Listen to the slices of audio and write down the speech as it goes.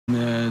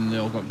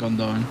all got gunned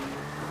down.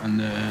 And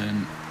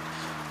then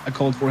I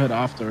called Forehead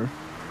after,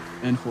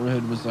 and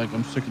Forehead was like,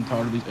 I'm sick and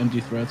tired of these empty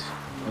threats.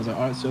 I was like,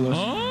 all right, see this.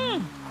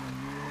 Oh.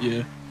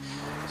 Yeah.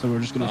 So we're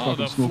just gonna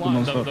fucking smoke them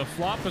non-stop. The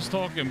flop is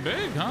talking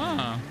big,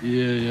 huh?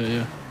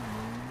 Yeah.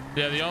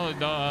 Yeah,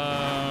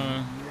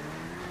 the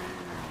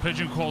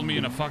Pigeon called me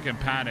in a fucking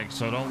panic,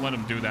 so don't let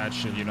him do that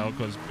shit, you know,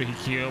 because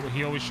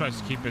he always tries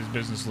to keep his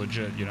business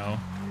legit, you know.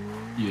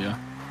 Yeah.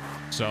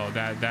 So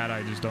that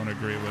I just don't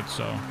agree with.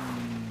 So,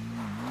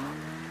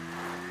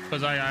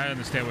 because I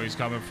understand where he's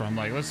coming from.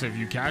 Like, listen, if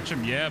you catch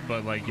him, yeah,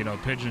 but like, you know,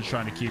 Pigeon's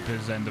trying to keep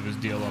his end of his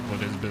deal up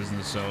with his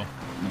business. So.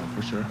 No,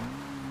 for sure.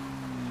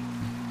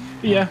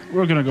 Yeah,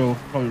 we're gonna go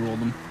probably roll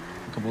them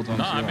a couple of times.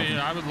 No, I mean,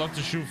 I would love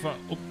to shoot.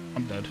 Oh,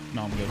 I'm dead.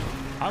 No, I'm good.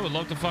 I would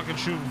love to fucking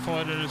shoot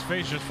Forehead in his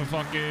face just for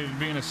fucking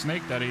being a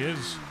snake that he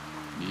is.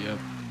 Yep.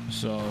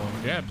 So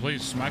yeah,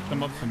 please smack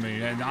them up for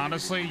me. And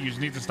honestly, you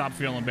just need to stop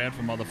feeling bad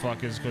for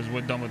motherfuckers because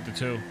we're done with the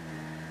two.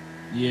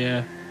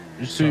 Yeah.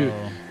 So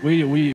we